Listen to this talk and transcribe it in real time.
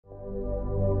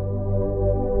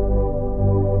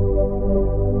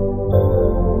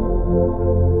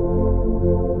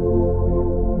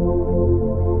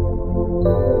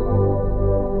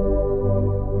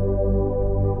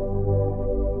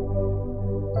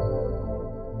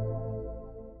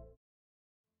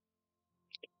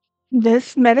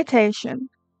This meditation,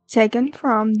 taken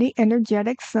from the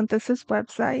Energetic Synthesis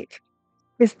website,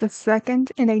 is the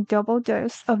second in a double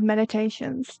dose of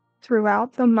meditations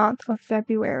throughout the month of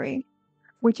February,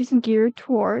 which is geared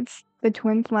towards the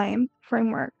Twin Flame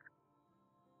framework.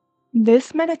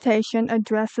 This meditation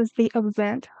addresses the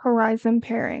event horizon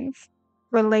pairings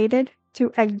related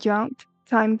to adjunct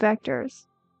time vectors,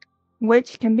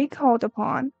 which can be called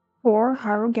upon for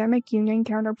hierogamic union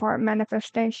counterpart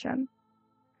manifestation.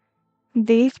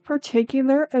 These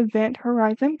particular event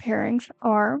horizon pairings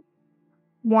are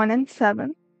 1 and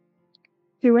 7,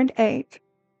 2 and 8,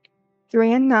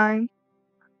 3 and 9,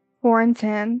 4 and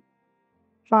 10,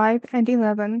 5 and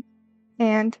 11,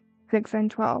 and 6 and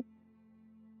 12.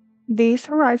 These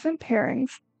horizon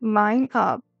pairings line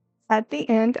up at the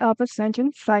end of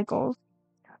ascension cycles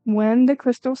when the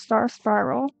crystal star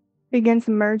spiral begins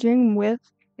merging with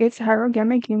its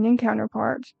hierogamic union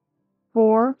counterparts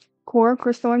for core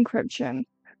crystal encryption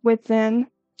within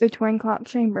the twin clock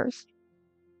chambers.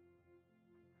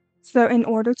 So in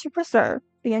order to preserve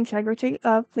the integrity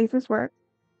of Lisa's work,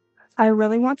 I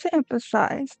really want to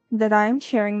emphasize that I am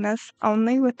sharing this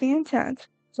only with the intent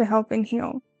to help and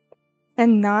heal,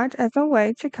 and not as a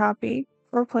way to copy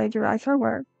or plagiarize her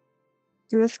work,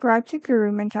 to ascribe to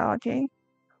guru mentality,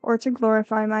 or to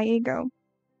glorify my ego.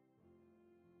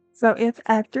 So if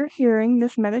after hearing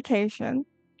this meditation,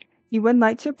 you would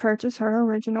like to purchase her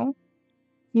original,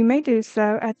 you may do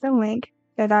so at the link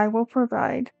that I will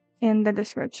provide in the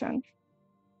description.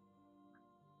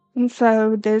 And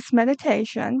so this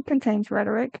meditation contains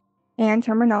rhetoric and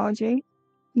terminology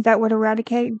that would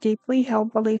eradicate deeply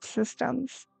held belief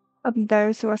systems of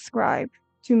those who ascribe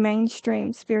to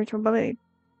mainstream spiritual belief.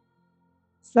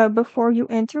 So before you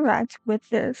interact with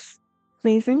this,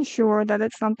 please ensure that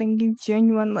it's something you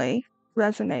genuinely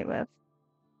resonate with.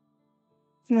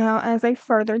 Now, as a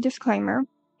further disclaimer,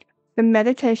 the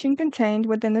meditation contained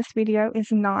within this video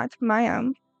is not my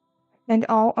own, and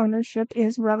all ownership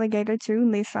is relegated to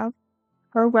Lisa,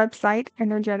 her website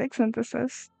Energetic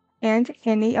Synthesis, and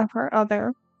any of her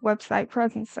other website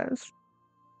presences.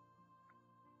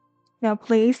 Now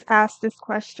please ask this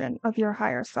question of your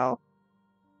higher self.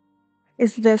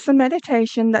 Is this a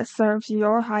meditation that serves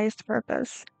your highest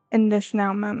purpose in this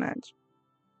now moment?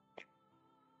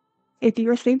 If you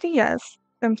received a yes,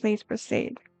 then please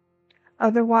proceed.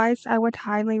 Otherwise, I would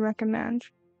highly recommend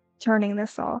turning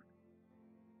this off.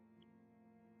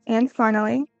 And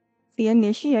finally, the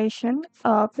initiation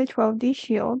of the 12D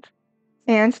shield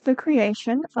and the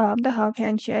creation of the Hub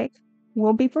Handshake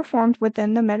will be performed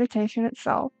within the meditation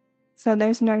itself, so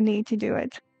there's no need to do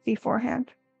it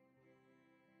beforehand.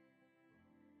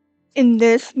 In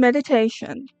this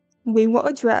meditation, we will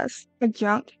address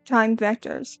adjunct time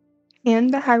vectors in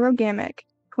the hierogamic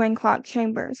twin clock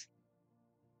chambers.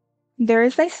 There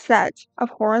is a set of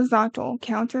horizontal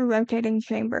counter-rotating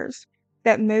chambers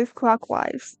that move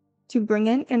clockwise to bring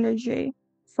in energy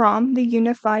from the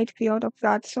unified field of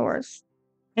God's source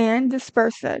and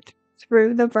disperse it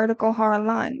through the vertical hora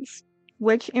lines,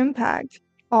 which impact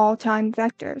all time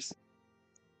vectors.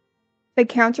 The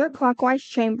counterclockwise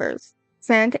chambers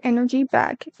send energy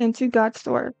back into God's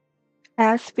source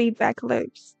as feedback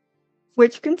loops,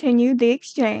 which continue the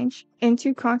exchange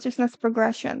into consciousness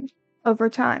progression over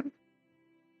time.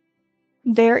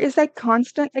 There is a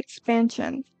constant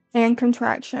expansion and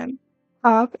contraction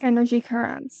of energy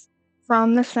currents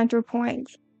from the center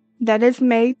point that is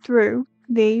made through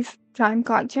these time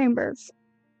clock chambers.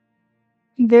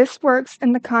 This works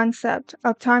in the concept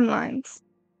of timelines,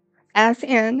 as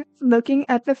in looking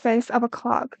at the face of a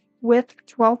clock with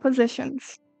 12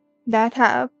 positions that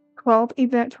have 12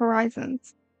 event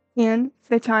horizons in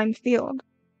the time field.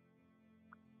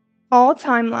 All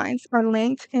timelines are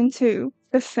linked into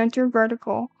the center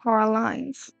vertical hora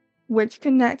lines, which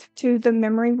connect to the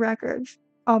memory records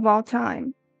of all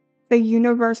time, the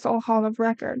universal hall of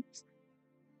records.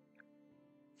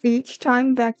 Each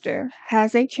time vector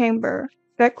has a chamber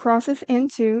that crosses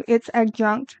into its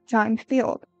adjunct time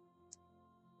field.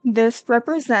 This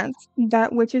represents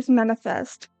that which is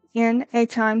manifest in a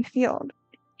time field,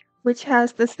 which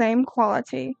has the same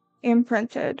quality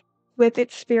imprinted with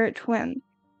its spirit twin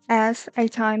as a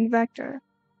time vector.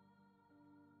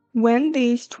 When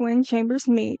these twin chambers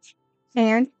meet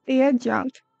and the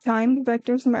adjunct time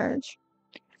vectors merge,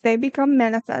 they become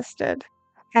manifested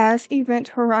as event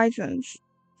horizons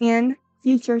in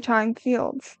future time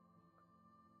fields.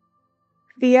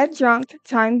 The adjunct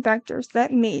time vectors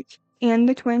that meet in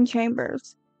the twin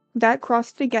chambers that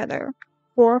cross together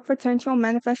for potential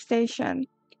manifestation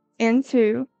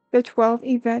into the 12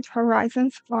 event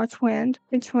horizons are twinned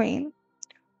between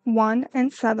 1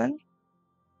 and 7,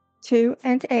 2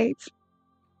 and 8,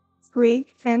 3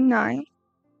 and 9,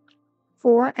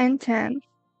 4 and 10,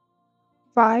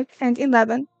 5 and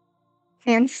 11,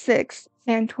 and 6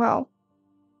 and 12.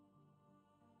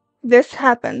 This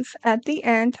happens at the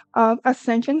end of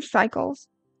ascension cycles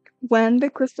when the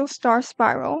crystal star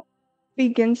spiral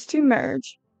begins to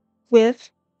merge with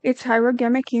its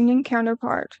hierogamic union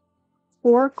counterpart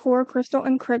or core crystal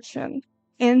encryption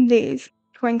in these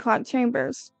twin clock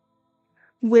chambers,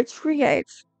 which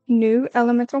creates new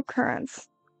elemental currents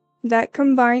that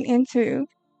combine into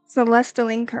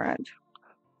celestaline current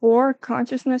or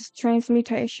consciousness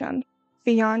transmutation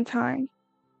beyond time.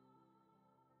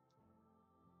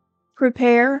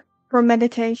 Prepare for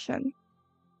meditation.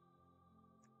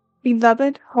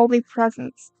 Beloved Holy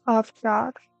Presence of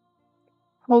God,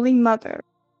 Holy Mother,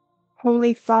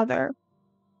 Holy Father,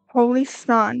 Holy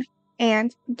Son,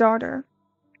 and Daughter,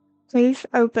 please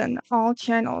open all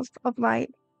channels of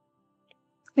light.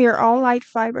 Clear all light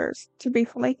fibers to be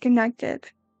fully connected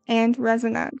and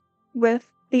resonant with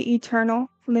the eternal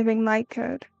living light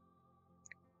code.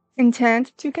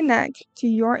 Intend to connect to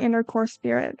your inner core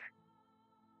spirit.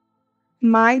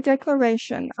 My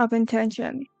declaration of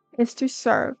intention is to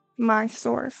serve my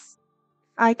source.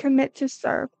 I commit to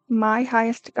serve my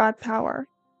highest God power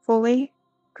fully,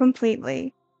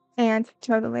 completely, and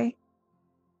totally.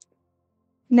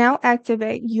 Now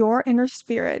activate your inner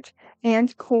spirit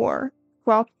and core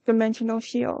 12th dimensional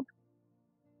shield.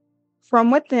 From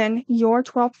within your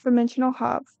 12th dimensional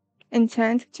hub,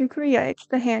 intend to create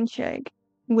the handshake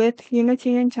with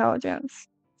unity intelligence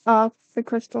of the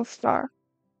crystal star.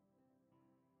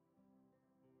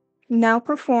 Now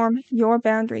perform your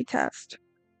boundary test,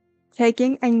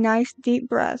 taking a nice deep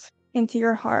breath into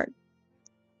your heart,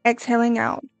 exhaling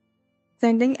out,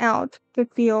 sending out the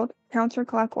field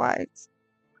counterclockwise.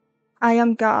 I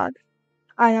am God.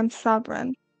 I am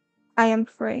sovereign. I am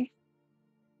free.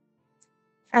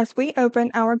 As we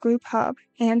open our group hub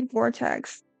and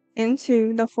vortex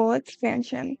into the full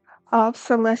expansion of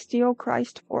celestial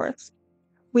Christ force,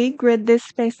 we grid this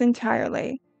space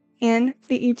entirely in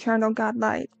the eternal God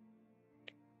light.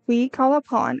 We call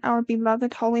upon our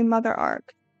beloved Holy Mother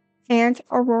Ark and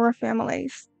Aurora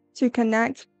families to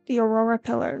connect the Aurora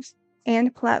pillars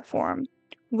and platform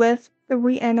with the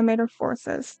reanimator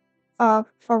forces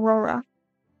of Aurora.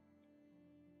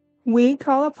 We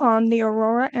call upon the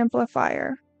Aurora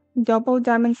amplifier, double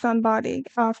diamond sun body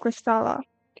of Crystalla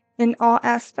in all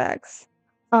aspects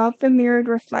of the mirrored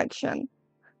reflection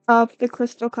of the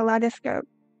crystal kaleidoscope,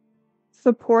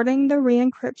 supporting the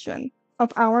re-encryption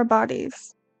of our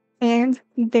bodies and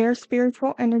their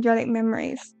spiritual energetic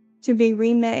memories to be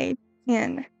remade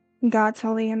in God's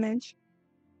holy image.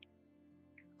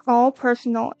 All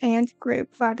personal and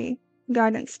group body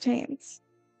guidance teams,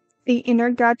 the inner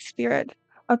God spirit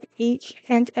of each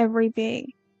and every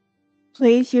being,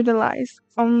 please utilize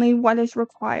only what is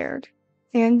required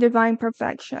in divine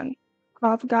perfection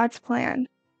of God's plan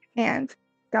and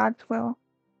God's will.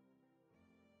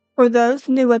 For those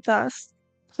new with us,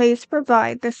 please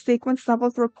provide the sequence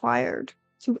levels required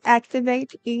to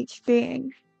activate each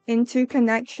being into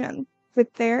connection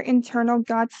with their internal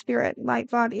God Spirit light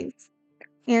bodies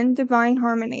in divine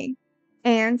harmony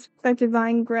and the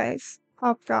divine grace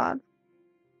of God.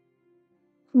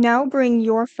 Now bring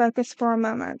your focus for a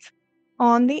moment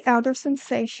on the outer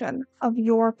sensation of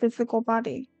your physical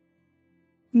body,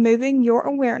 moving your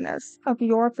awareness of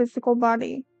your physical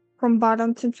body from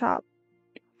bottom to top,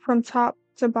 from top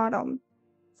to bottom,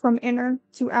 from inner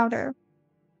to outer,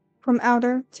 from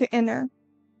outer to inner,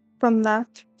 from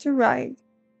left to right,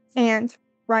 and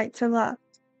right to left.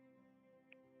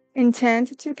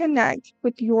 Intend to connect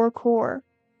with your core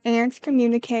and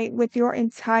communicate with your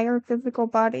entire physical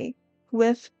body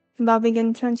with loving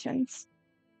intentions.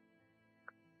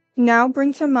 Now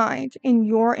bring to mind in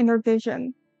your inner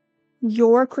vision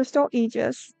your crystal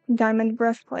aegis diamond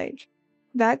breastplate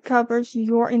that covers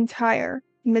your entire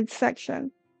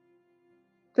midsection.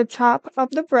 The top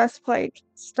of the breastplate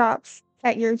stops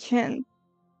at your chin.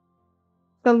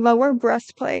 The lower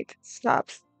breastplate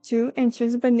stops 2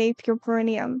 inches beneath your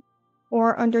perineum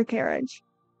or undercarriage.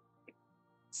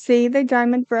 See the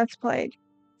diamond breastplate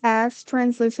as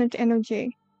translucent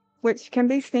energy, which can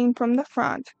be seen from the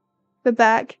front, the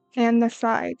back, and the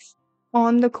sides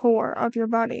on the core of your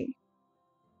body.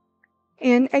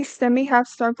 In a semi-half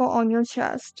circle on your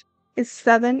chest, is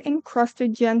 7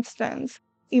 encrusted gemstones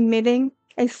emitting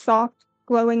a soft,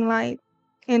 glowing light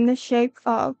in the shape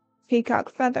of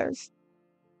peacock feathers.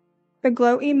 The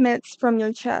glow emits from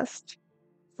your chest,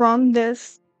 from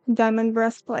this diamond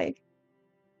breastplate.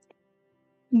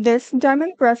 This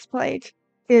diamond breastplate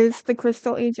is the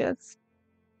crystal aegis,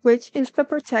 which is the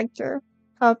protector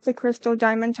of the crystal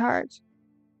diamond heart.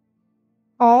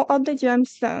 All of the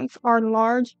gemstones are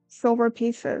large silver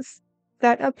pieces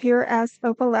that appear as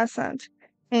opalescent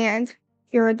and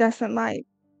iridescent light.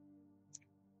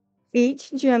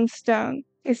 Each gemstone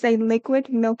is a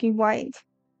liquid milky white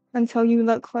until you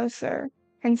look closer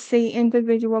and see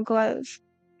individual glows,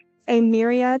 a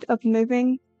myriad of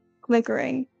moving,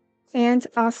 flickering, and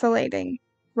oscillating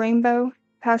rainbow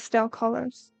pastel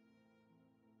colors.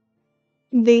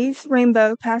 These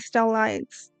rainbow pastel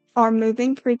lights are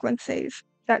moving frequencies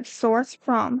that source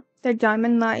from the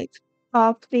diamond light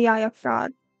of the eye of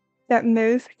God that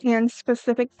move in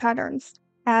specific patterns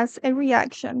as a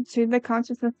reaction to the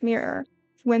consciousness mirror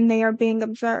when they are being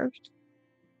observed.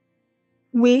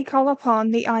 We call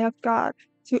upon the eye of God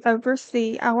to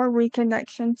oversee our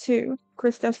reconnection to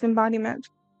Christos embodiment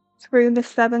through the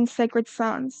 7 sacred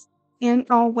suns, in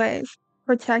all ways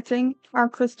protecting our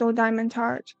crystal diamond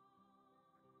heart.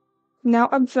 Now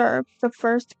observe the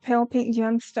first pale pink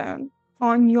gemstone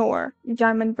on your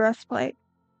diamond breastplate,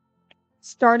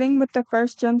 starting with the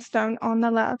first gemstone on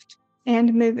the left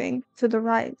and moving to the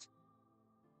right.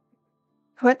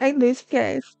 Put a loose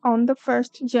gaze on the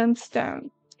first gemstone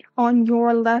on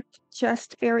your left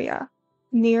chest area,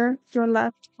 near your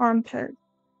left armpit.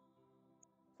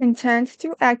 Intend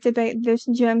to activate this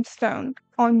gemstone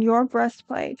on your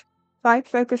breastplate by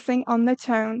focusing on the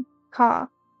tone Ka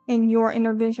in your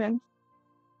inner vision.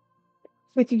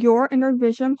 With your inner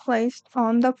vision placed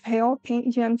on the pale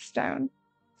pink gemstone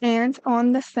and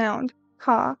on the sound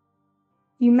Ka,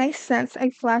 you may sense a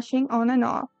flashing on and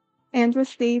off and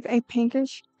receive a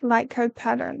pinkish light code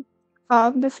pattern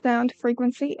of the sound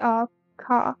frequency of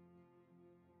Ka.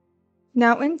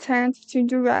 Now intend to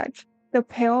direct the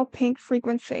pale pink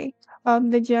frequency of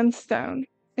the gemstone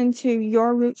into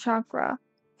your root chakra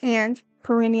and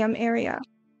perineum area.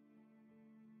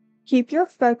 Keep your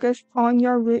focus on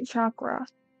your root chakra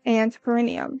and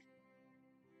perineum.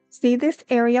 See this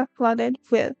area flooded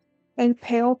with a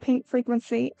pale pink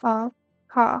frequency of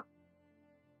Ka.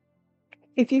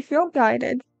 If you feel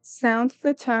guided, sound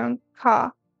the tone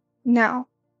Ka now.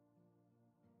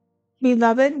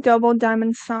 Beloved double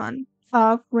diamond sun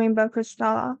of Rainbow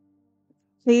Crystalla,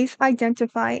 please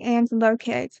identify and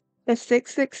locate the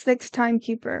 666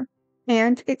 timekeeper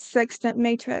and its sextant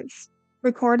matrix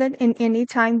recorded in any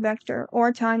time vector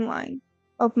or timeline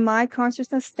of my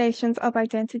consciousness stations of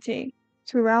identity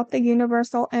throughout the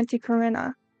Universal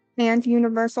Antikarina and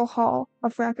Universal Hall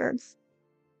of Records.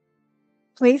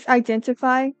 Please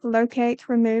identify, locate,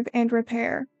 remove, and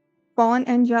repair Fallen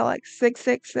Angelic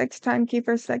 666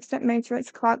 Timekeeper Sextant Matrix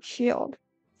Clock Shield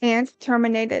and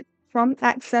terminate it from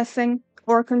accessing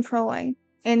or controlling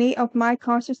any of my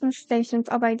consciousness stations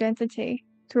of identity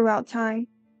throughout time.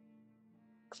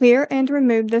 Clear and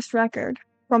remove this record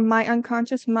from my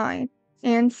unconscious mind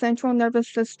and central nervous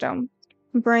system,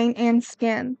 brain and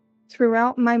skin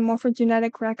throughout my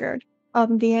morphogenetic record of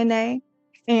DNA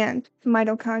and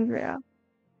mitochondria.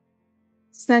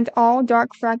 Send all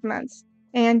dark fragments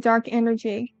and dark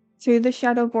energy to the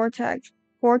shadow vortex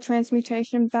for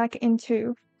transmutation back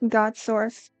into God's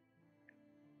source.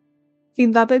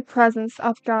 Beloved presence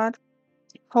of God,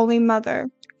 Holy Mother,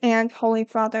 and Holy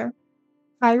Father,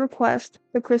 I request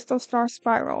the crystal star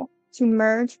spiral to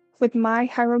merge with my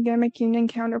hierogamic union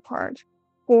counterpart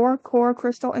for core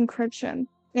crystal encryption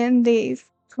in these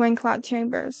twin clock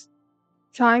chambers,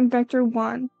 time vector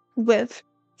 1 with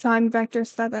time vector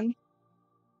 7.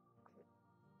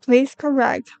 Please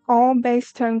correct all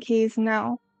base tone keys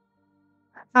now.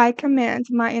 I command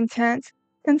my intent,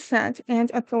 consent,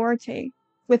 and authority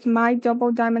with my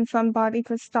double diamond sun body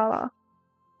Crystalla,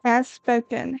 as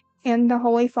spoken in the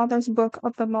Holy Father's Book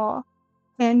of the Law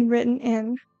and written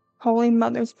in Holy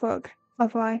Mother's Book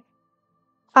of Life.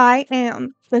 I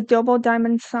am the double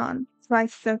diamond sun,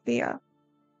 Thrice Sophia.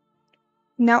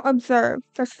 Now observe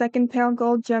the second pale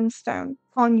gold gemstone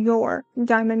on your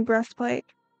diamond breastplate.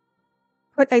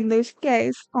 Put a loose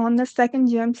gaze on the second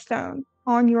gemstone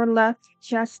on your left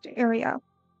chest area.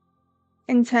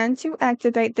 Intend to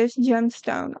activate this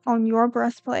gemstone on your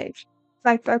breastplate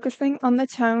by focusing on the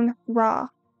tone Ra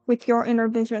with your inner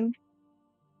vision.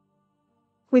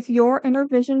 With your inner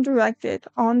vision directed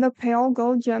on the pale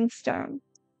gold gemstone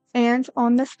and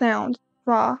on the sound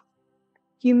Ra,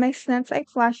 you may sense a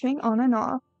flashing on and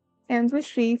off and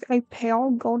receive a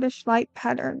pale goldish light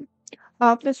pattern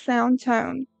of the sound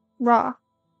tone, Ra.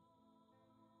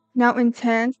 Now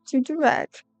intend to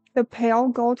direct the pale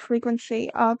gold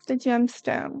frequency of the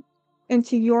gemstone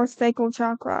into your sacral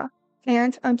chakra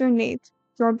and underneath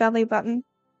your belly button.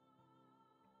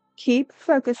 Keep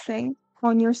focusing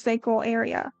on your sacral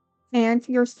area and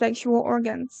your sexual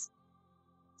organs.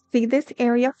 See this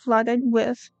area flooded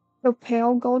with the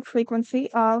pale gold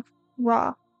frequency of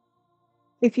Ra.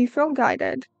 If you feel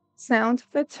guided, sound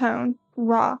the tone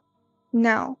Ra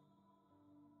now.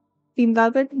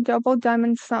 Beloved double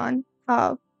diamond sun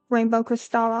of Rainbow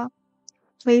Crystalla,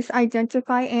 please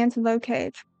identify and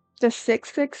locate the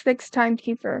 666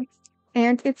 timekeeper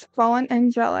and its fallen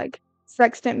angelic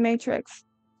sextant matrix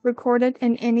recorded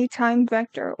in any time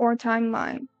vector or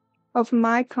timeline of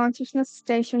my consciousness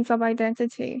stations of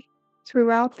identity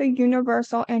throughout the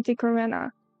universal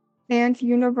anticorona and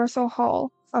universal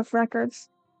hall of records.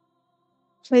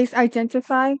 Please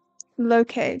identify,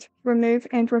 locate, remove,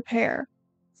 and repair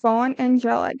fallen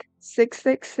angelic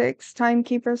 666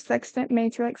 timekeeper sextant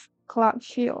matrix clock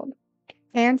shield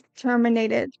and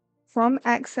terminated from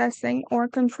accessing or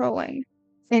controlling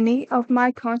any of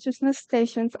my consciousness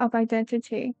stations of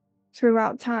identity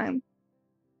throughout time.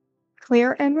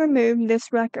 Clear and remove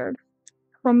this record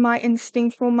from my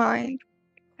instinctual mind,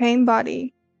 pain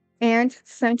body, and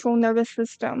central nervous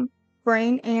system,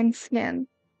 brain, and skin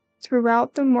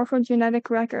throughout the morphogenetic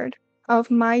record of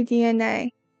my DNA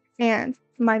and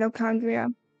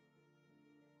mitochondria.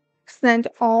 Send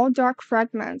all dark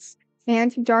fragments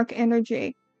and dark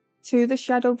energy to the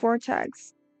shadow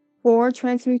vortex for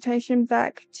transmutation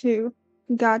back to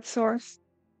God Source.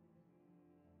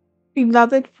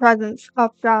 Beloved presence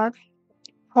of God,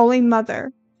 Holy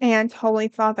Mother, and Holy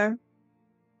Father,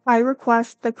 I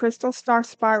request the crystal star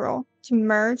spiral to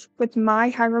merge with my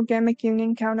hierogamic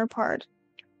union counterpart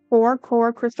for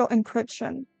core crystal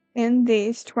encryption in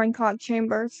these twin clock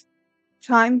chambers,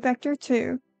 time vector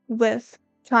 2 with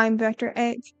time vector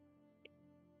 8.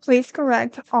 Please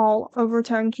correct all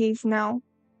overtone keys now.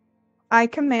 I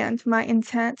command my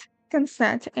intent,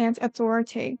 consent, and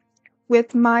authority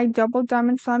with my double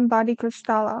diamond sun body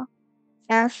crystalla,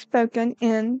 as spoken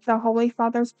in the Holy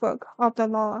Father's Book of the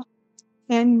Law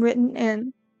and written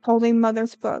in Holy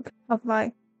Mother's Book of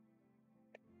Life.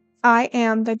 I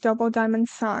am the double diamond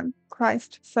sun,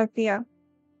 Christ Sophia.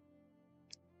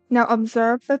 Now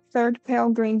observe the third pale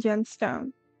green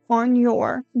gemstone on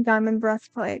your diamond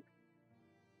breastplate.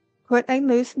 Put a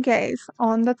loose gaze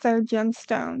on the third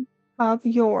gemstone of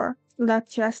your left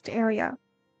chest area.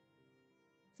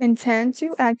 Intend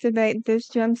to activate this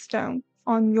gemstone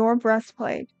on your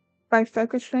breastplate by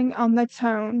focusing on the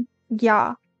tone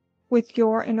Ya with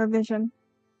your inner vision.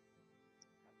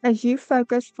 As you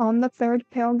focus on the third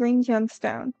pale green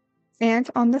gemstone and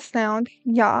on the sound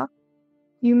Ya,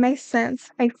 you may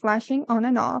sense a flashing on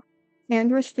and off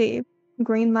and receive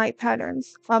green light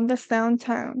patterns of the sound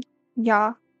tone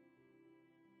Ya.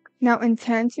 Now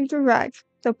intend to direct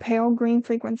the pale green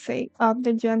frequency of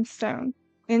the gemstone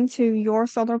into your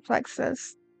solar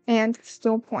plexus and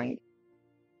still point.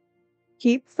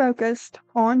 Keep focused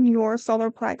on your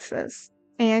solar plexus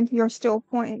and your still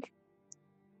point.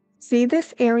 See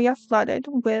this area flooded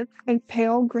with a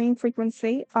pale green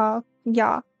frequency of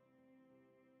Ya.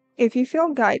 If you feel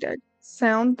guided,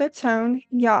 sound the tone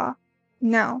Ya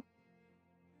now.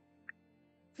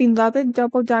 Beloved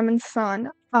double diamond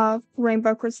sun of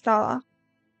Rainbow Crystalla,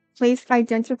 please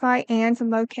identify and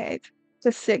locate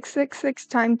the 666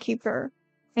 timekeeper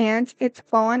and its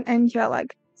fallen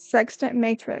angelic sextant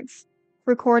matrix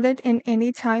recorded in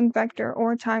any time vector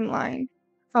or timeline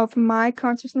of my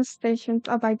consciousness stations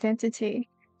of identity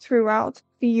throughout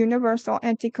the universal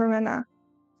anticorona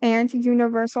and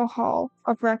universal hall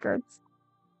of records.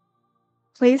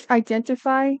 Please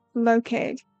identify,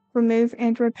 locate, remove,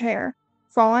 and repair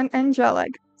fallen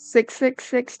angelic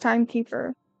 666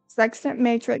 timekeeper sextant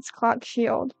matrix clock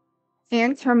shield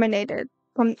and terminated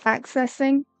from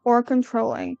accessing or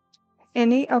controlling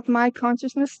any of my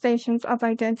consciousness stations of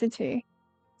identity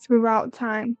throughout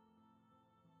time.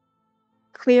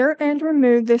 Clear and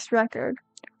remove this record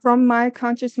from my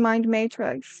conscious mind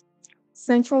matrix,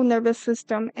 central nervous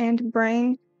system, and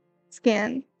brain,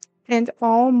 skin, and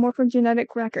all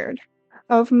morphogenetic record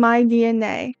of my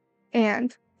DNA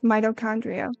and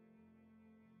mitochondria.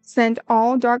 Send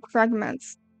all dark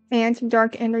fragments and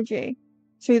dark energy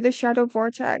to the shadow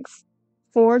vortex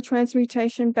for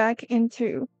transmutation back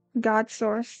into God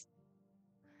Source.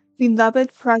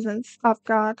 Beloved presence of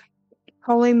God,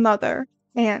 Holy Mother,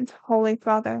 and Holy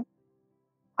Father,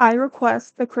 I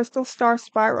request the crystal star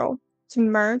spiral to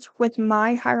merge with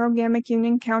my hierogamic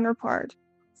union counterpart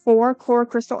for core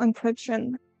crystal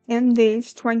encryption in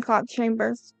these twin clock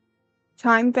chambers.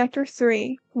 Time vector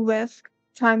 3 with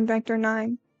time vector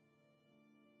 9.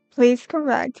 Please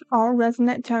correct all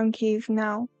resonant tone keys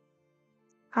now.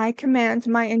 I command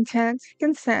my intent,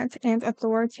 consent, and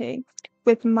authority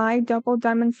with my double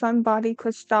diamond sun body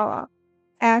crystalla,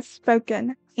 as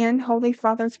spoken in Holy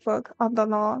Father's Book of the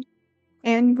Law,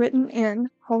 and written in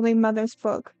Holy Mother's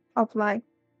Book of Life.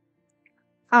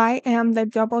 I am the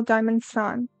double diamond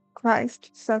sun,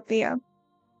 Christ Sophia.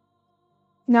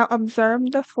 Now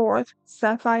observe the fourth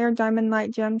sapphire diamond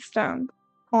light gemstone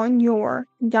on your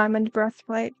diamond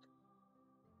breastplate.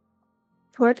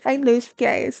 Put a loose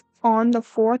gaze on the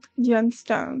fourth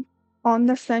gemstone on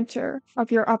the center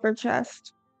of your upper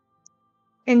chest.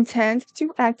 Intend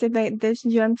to activate this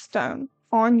gemstone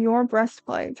on your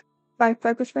breastplate by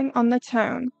focusing on the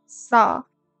tone Sa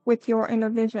with your inner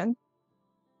vision.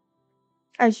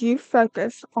 As you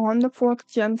focus on the fourth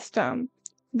gemstone,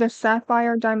 the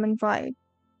sapphire diamond light,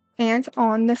 and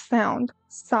on the sound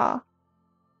Sa,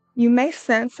 you may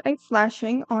sense a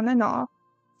flashing on and off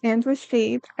and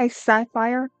receive a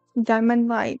sapphire diamond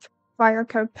light fire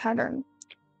code pattern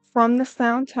from the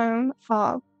sound tone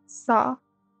of Sa.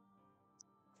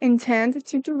 Intend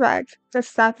to direct the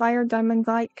sapphire diamond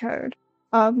light code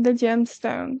of the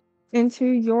gemstone into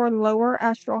your lower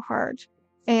astral heart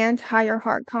and higher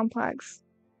heart complex.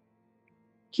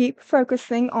 Keep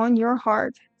focusing on your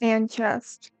heart and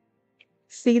chest.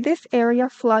 See this area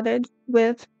flooded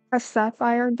with a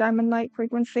sapphire diamond light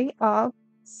frequency of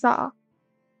Sa.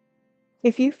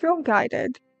 If you feel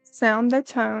guided, sound the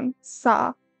tone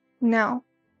Sa now.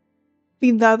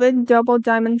 Beloved double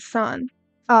diamond sun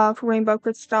of Rainbow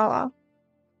Crystalla,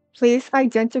 please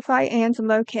identify and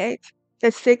locate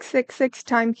the 666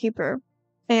 timekeeper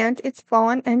and its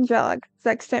fallen angelic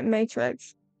sextant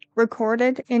matrix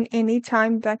recorded in any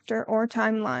time vector or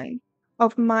timeline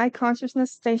of my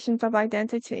consciousness stations of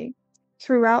identity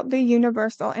throughout the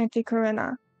universal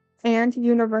antikarina and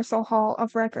universal hall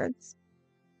of records.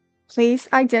 Please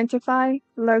identify,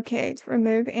 locate,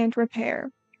 remove, and repair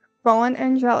fallen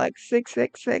angelic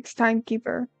 666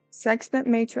 timekeeper sextant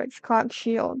matrix clock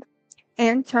shield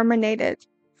and terminate it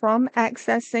from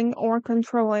accessing or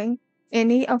controlling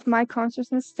any of my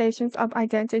consciousness stations of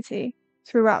identity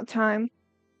throughout time.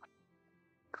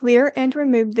 Clear and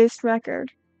remove this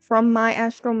record from my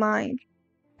astral mind,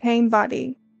 pain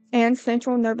body, and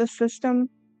central nervous system,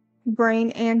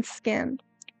 brain, and skin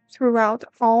throughout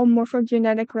all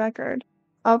morphogenetic record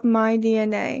of my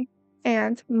DNA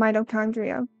and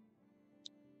mitochondria.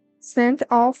 Send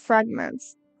all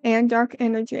fragments and dark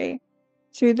energy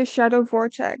to the shadow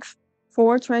vortex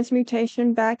for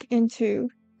transmutation back into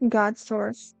God's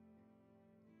source.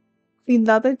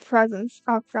 Beloved presence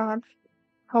of God,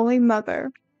 Holy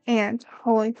Mother, and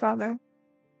Holy Father,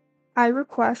 I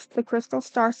request the crystal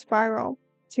star spiral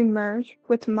to merge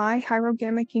with my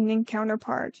hierogamic union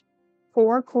counterpart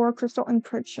for core crystal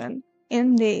encryption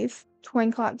in these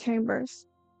twin clock chambers.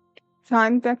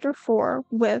 Time vector 4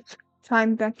 with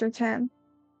time vector 10.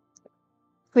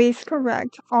 Please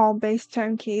correct all base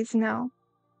tone keys now.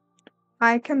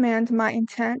 I command my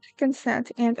intent,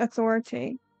 consent, and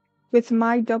authority with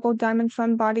my double diamond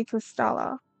sun body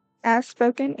crystalla, as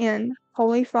spoken in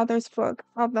Holy Father's Book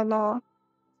of the Law,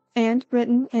 and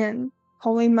written in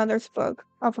Holy Mother's Book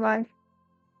of Life.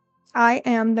 I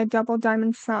am the double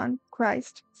diamond sun,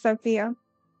 Christ, Sophia.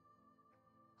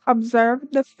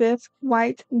 Observe the fifth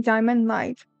white diamond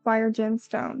light fire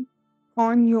gemstone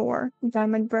on your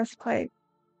diamond breastplate.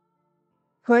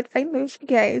 Put a loose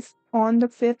gaze on the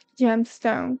fifth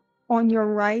gemstone on your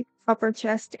right upper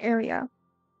chest area.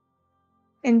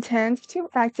 Intend to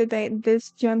activate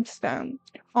this gemstone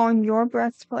on your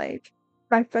breastplate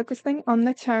by focusing on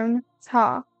the tone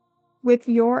Ta with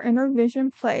your inner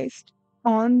vision placed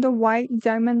on the white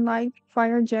diamond light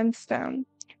fire gemstone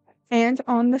and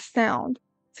on the sound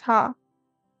Ta.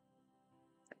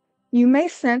 You may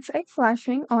sense a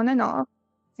flashing on and off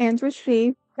and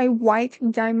receive a white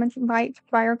diamond light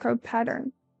fire code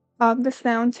pattern of the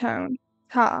sound tone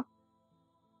Ta.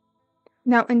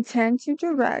 Now intend to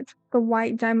direct the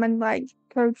white diamond light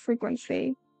code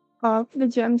frequency of the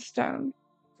gemstone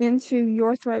into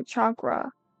your throat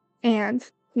chakra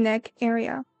and neck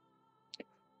area.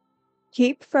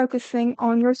 Keep focusing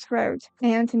on your throat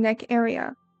and neck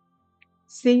area.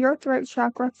 See your throat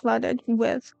chakra flooded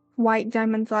with white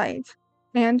diamond light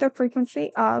and the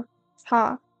frequency of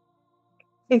Ta.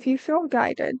 If you feel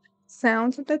guided,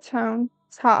 sound the tone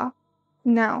Ta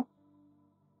now.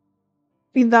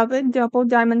 Beloved double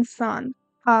diamond sun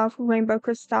of Rainbow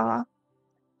Crystalla,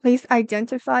 please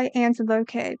identify and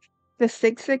locate the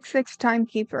 666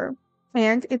 timekeeper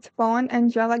and its fallen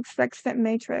angelic sextant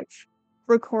matrix,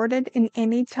 recorded in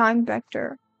any time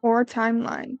vector or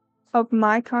timeline of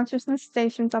my consciousness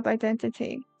stations of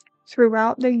identity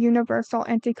throughout the universal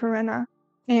anticorona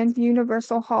and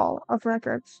universal hall of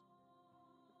records.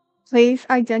 Please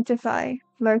identify,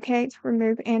 locate,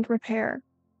 remove, and repair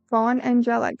fallen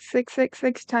angelic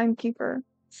 666 timekeeper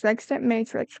sextant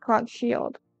matrix clock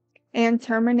shield and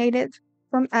terminate it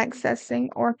from accessing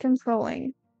or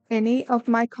controlling any of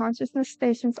my consciousness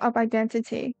stations of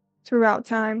identity throughout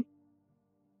time.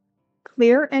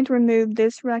 Clear and remove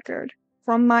this record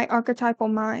from my archetypal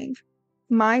mind,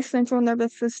 my central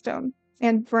nervous system,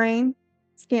 and brain,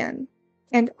 skin,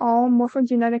 and all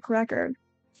morphogenetic record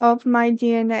of my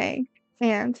DNA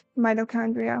and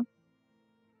mitochondria.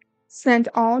 Send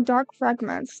all dark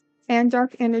fragments and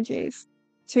dark energies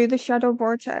to the shadow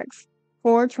vortex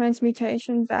for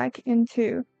transmutation back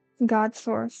into God's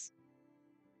source.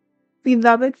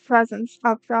 Beloved presence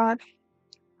of God,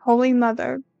 Holy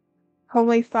Mother,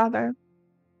 Holy Father,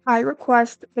 I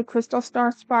request the crystal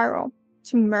star spiral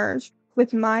to merge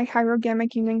with my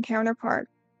hierogamic union counterpart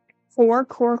for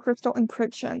core crystal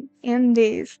encryption in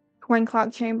these twin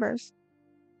clock chambers.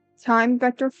 Time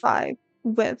vector 5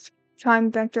 with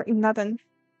time vector 11.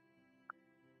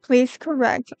 Please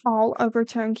correct all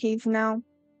overtone keys now.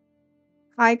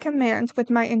 I command with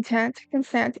my intent,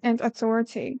 consent, and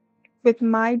authority, with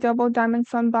my double diamond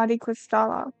sun body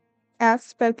crystalla, as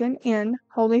spoken in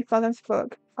Holy Father's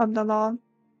Book of the Law,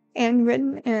 and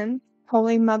written in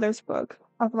Holy Mother's Book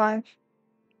of Life.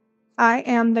 I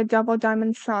am the double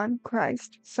diamond sun,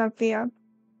 Christ, Sophia.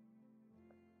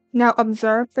 Now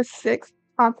observe the 6th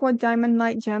aqua diamond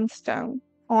light gemstone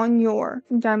on your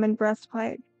diamond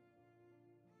breastplate.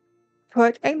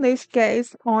 Put a loose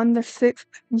gaze on the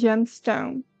 6th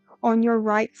gemstone on your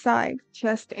right side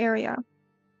chest area.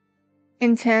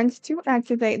 Intend to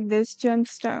activate this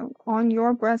gemstone on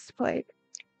your breastplate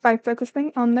by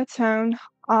focusing on the tone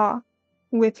Ah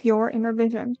with your inner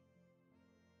vision.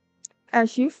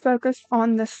 As you focus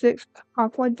on the 6th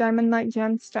aqua diamond light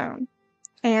gemstone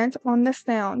and on the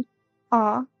sound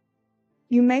Ah,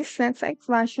 you may sense a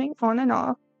flashing on and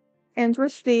off and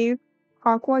receive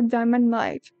aqua diamond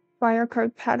light fire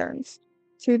code patterns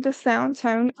to the sound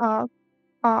tone of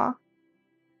Ah.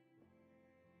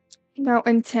 Now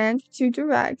intend to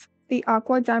direct the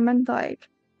aqua diamond light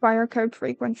fire code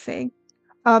frequency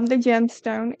of the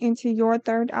gemstone into your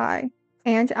third eye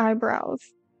and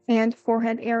eyebrows and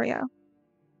forehead area.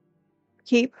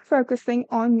 Keep focusing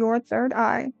on your third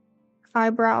eye,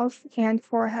 eyebrows, and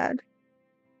forehead.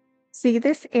 See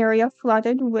this area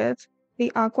flooded with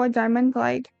the aqua diamond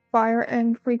light fire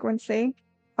and frequency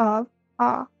of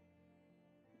Ah.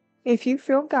 If you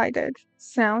feel guided,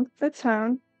 sound the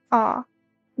tone Ah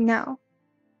now.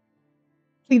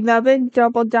 Beloved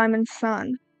double diamond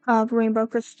sun of Rainbow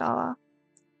Crystalla,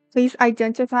 please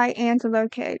identify and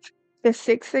locate the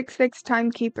 666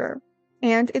 timekeeper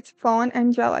and its fallen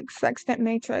angelic sextant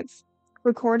matrix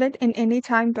recorded in any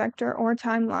time vector or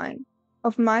timeline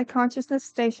of my consciousness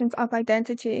stations of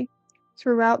identity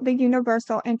throughout the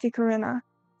universal anticorona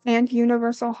and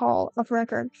universal hall of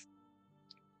records.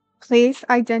 Please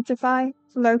identify,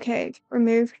 locate,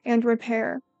 remove, and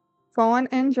repair fallen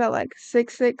angelic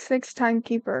 666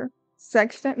 timekeeper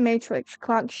sextant matrix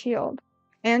clock shield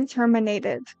and terminate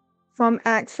it from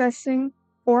accessing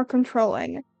or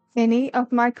controlling any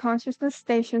of my consciousness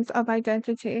stations of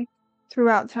identity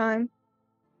throughout time.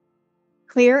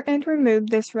 Clear and remove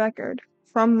this record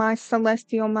from my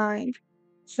celestial mind,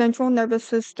 central nervous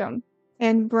system,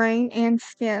 and brain and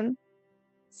skin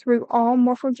through all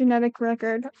morphogenetic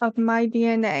record of my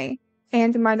DNA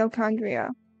and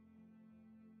mitochondria.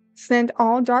 Send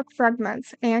all dark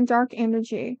fragments and dark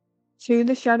energy to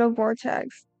the shadow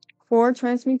vortex for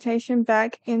transmutation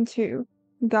back into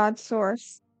God's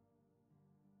source.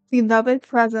 Beloved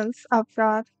presence of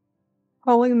God,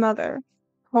 Holy Mother,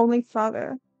 Holy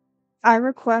Father, I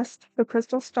request the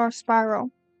crystal star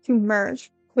spiral to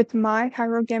merge with my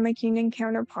hierogamic union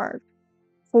counterpart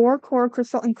for core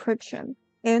crystal encryption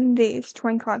in these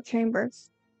twin clock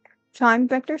chambers. Time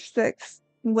vector 6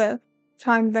 with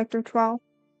time vector 12.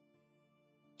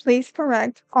 Please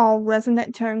correct all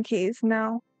resonant tone keys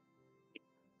now.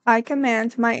 I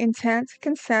command my intent,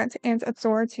 consent, and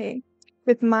authority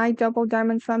with my double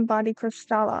diamond sun body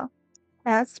crystalla,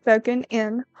 as spoken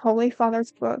in Holy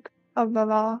Father's Book of the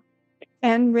Law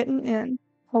and written in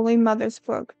Holy Mother's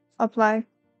Book of Life.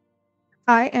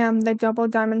 I am the double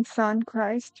diamond sun,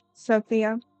 Christ,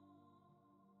 Sophia.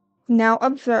 Now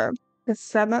observe the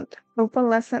 7th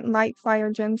opalescent light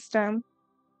fire gemstone.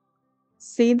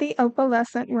 See the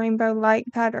opalescent rainbow light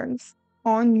patterns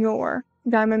on your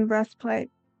diamond breastplate.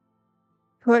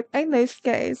 Put a loose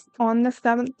gaze on the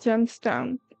 7th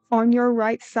gemstone on your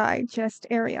right side chest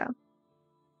area.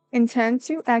 Intend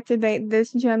to activate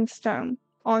this gemstone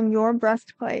on your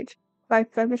breastplate by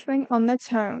focusing on the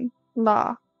tone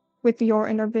La with your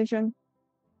inner vision.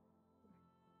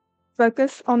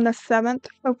 Focus on the 7th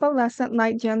opalescent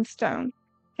light gemstone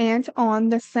and on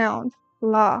the sound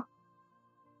La.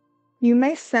 You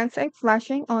may sense a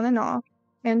flashing on and off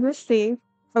and receive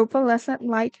opalescent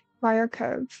light fire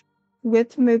codes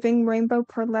with moving rainbow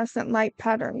pearlescent light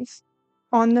patterns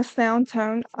on the sound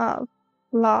tone of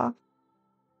La.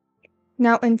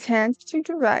 Now intend to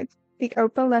direct the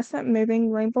opalescent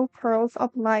moving rainbow pearls of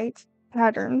light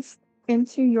patterns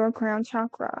into your crown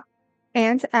chakra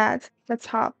and at the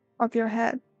top of your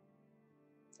head.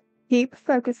 Keep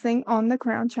focusing on the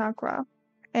crown chakra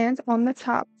and on the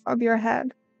top of your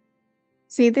head.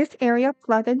 See this area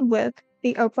flooded with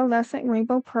the opalescent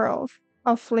rainbow pearls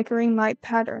of flickering light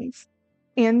patterns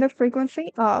in the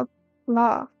frequency of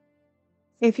La.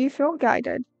 If you feel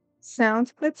guided,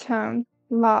 sound the tone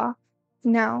La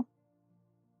now.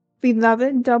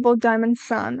 Beloved double diamond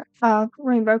sun of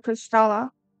Rainbow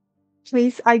Crystalla,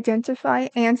 please identify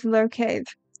and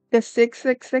locate the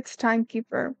 666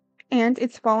 timekeeper and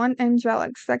its fallen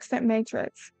angelic sextant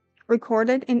matrix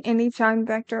recorded in any time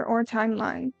vector or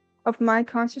timeline of my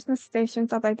consciousness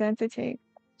stations of identity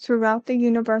throughout the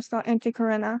universal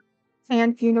anticorona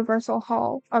and universal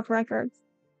hall of records.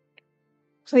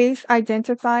 Please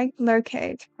identify,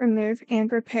 locate, remove,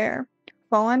 and repair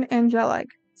fallen angelic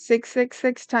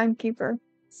 666 timekeeper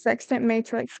sextant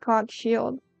matrix clock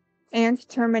shield and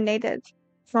terminate it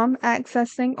from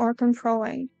accessing or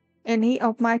controlling any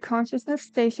of my consciousness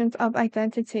stations of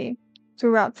identity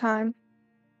throughout time.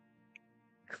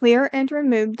 Clear and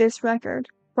remove this record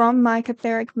from my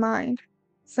etheric mind,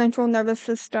 central nervous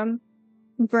system,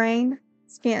 brain,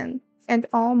 skin, and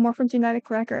all morphogenetic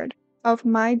record of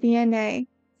my DNA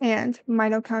and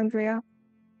mitochondria.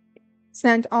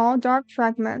 Send all dark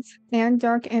fragments and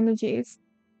dark energies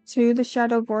to the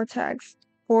shadow vortex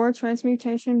for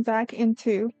transmutation back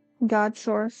into God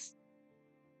Source.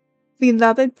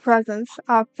 Beloved presence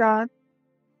of God,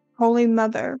 Holy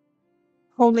Mother,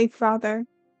 Holy Father,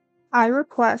 I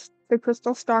request the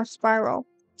crystal star spiral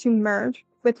to merge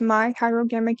with my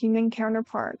hierogamic union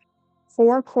counterpart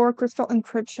for core crystal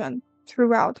encryption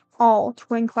throughout all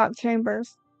twin clock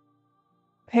chambers.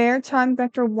 Pair time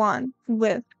vector 1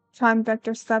 with time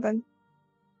vector 7.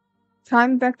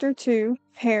 Time vector 2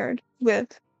 paired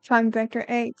with time vector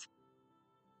 8.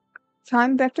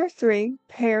 Time vector 3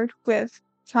 paired with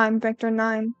time vector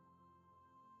 9.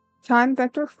 Time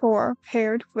vector 4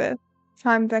 paired with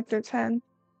time vector 10.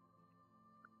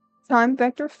 Time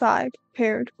vector 5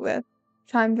 paired with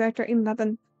time vector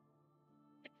 11.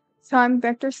 Time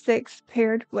vector 6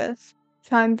 paired with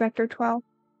time vector 12.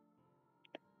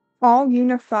 All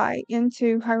unify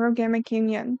into hierogamic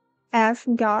union as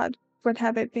God would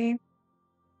have it be.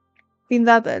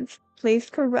 Beloveds, please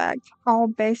correct all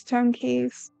bass tone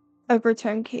keys,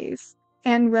 overtone keys,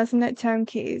 and resonant tone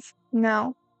keys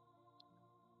now.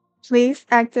 Please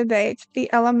activate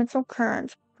the elemental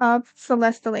current of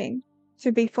celestaline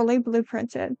to be fully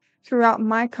blueprinted throughout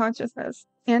my consciousness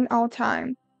in all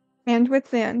time and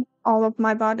within all of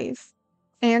my bodies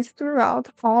and throughout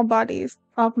all bodies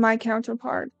of my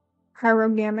counterpart,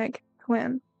 hierogamic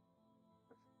twin.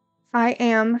 I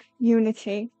am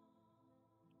unity.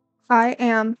 I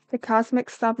am the cosmic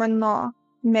sovereign law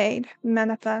made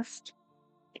manifest.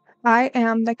 I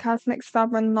am the cosmic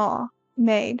sovereign law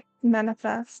made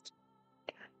manifest.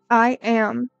 I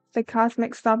am the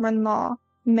cosmic sovereign law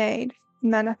made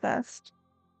manifest.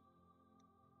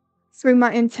 Through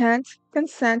my intent,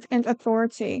 consent, and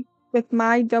authority with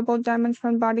my double diamond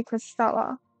sun body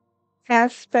Crystalla,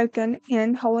 as spoken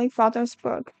in Holy Father's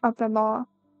Book of the Law,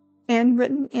 and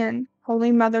written in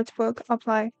Holy Mother's Book of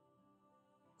Life.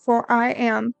 For I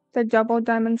am the double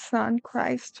diamond sun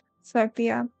Christ,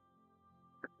 Sophia.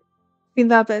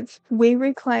 Beloveds, we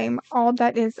reclaim all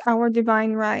that is our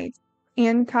divine right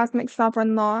in cosmic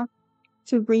sovereign law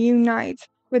to reunite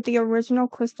with the original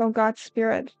crystal God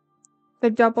Spirit, the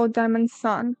double diamond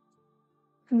sun,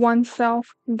 one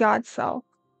self, God self.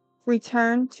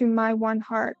 Return to my one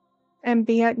heart and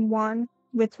be at one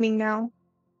with me now.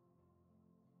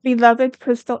 Beloved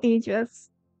crystal Aegis,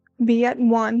 be at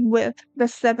one with the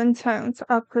 7 tones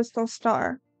of crystal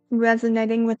star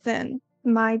resonating within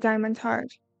my diamond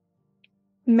heart.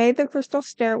 May the crystal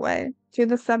stairway to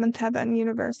the 7th heaven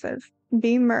universes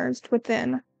be merged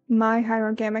within my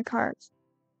hierogamic heart.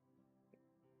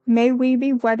 May we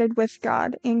be wedded with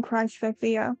God in Christ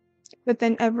Sophia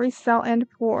within every cell and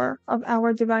pore of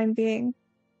our divine being.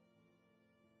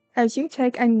 As you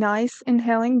take a nice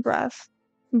inhaling breath,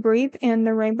 breathe in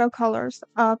the rainbow colors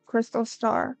of crystal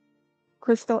star,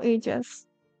 crystal aegis.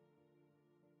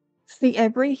 See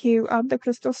every hue of the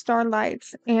crystal star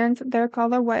lights and their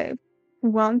color wave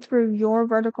run through your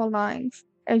vertical lines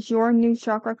as your new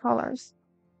chakra colors.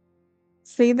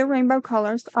 See the rainbow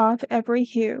colors of every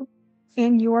hue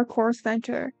in your core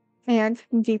center and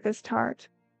deepest heart.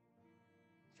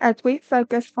 As we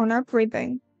focus on our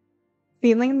breathing,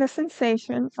 feeling the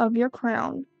sensation of your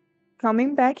crown,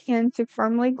 coming back into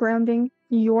firmly grounding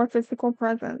your physical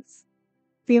presence,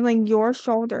 feeling your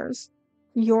shoulders,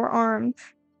 your arms,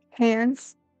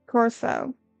 hands,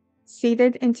 torso,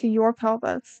 seated into your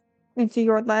pelvis, into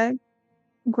your leg,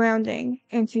 grounding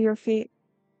into your feet.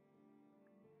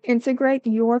 Integrate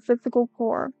your physical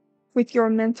core with your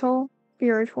mental,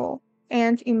 spiritual,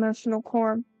 and emotional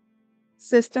core,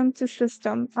 system to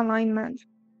system alignment.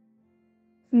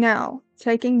 Now,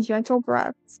 taking gentle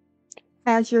breaths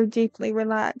as you're deeply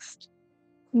relaxed.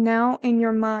 Now in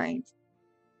your mind,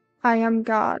 I am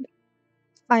God.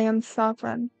 I am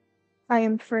sovereign. I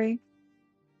am free.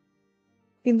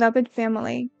 Beloved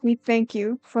family, we thank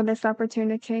you for this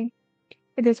opportunity.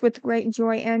 It is with great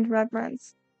joy and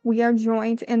reverence we are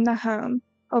joined in the home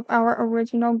of our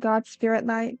original God Spirit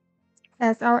Light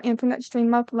as our infinite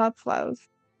stream of love flows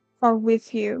are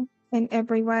with you in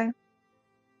every way.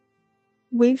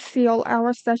 We seal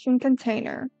our session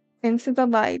container into the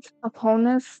light of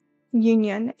wholeness,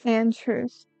 union, and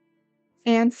truth.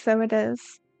 And so it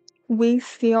is. We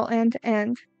seal and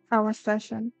end our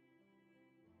session.